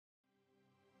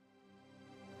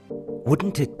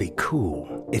Wouldn't it be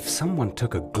cool if someone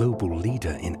took a global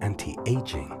leader in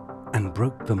anti-aging and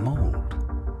broke the mold?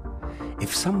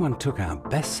 If someone took our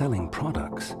best-selling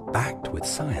products, backed with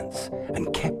science,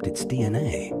 and kept its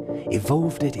DNA,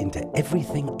 evolved it into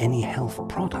everything any health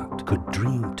product could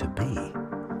dream to be?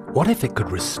 What if it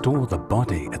could restore the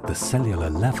body at the cellular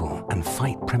level and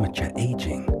fight premature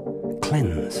aging,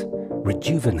 cleanse,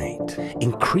 rejuvenate,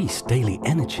 increase daily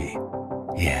energy?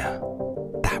 Yeah,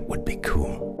 that would be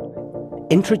cool.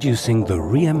 Introducing the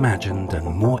reimagined and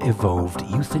more evolved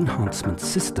youth enhancement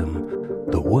system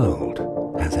the world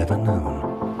has ever known.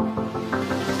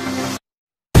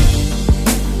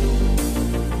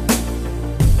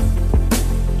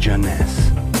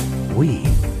 Jeunesse. We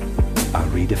are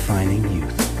redefining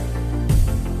youth.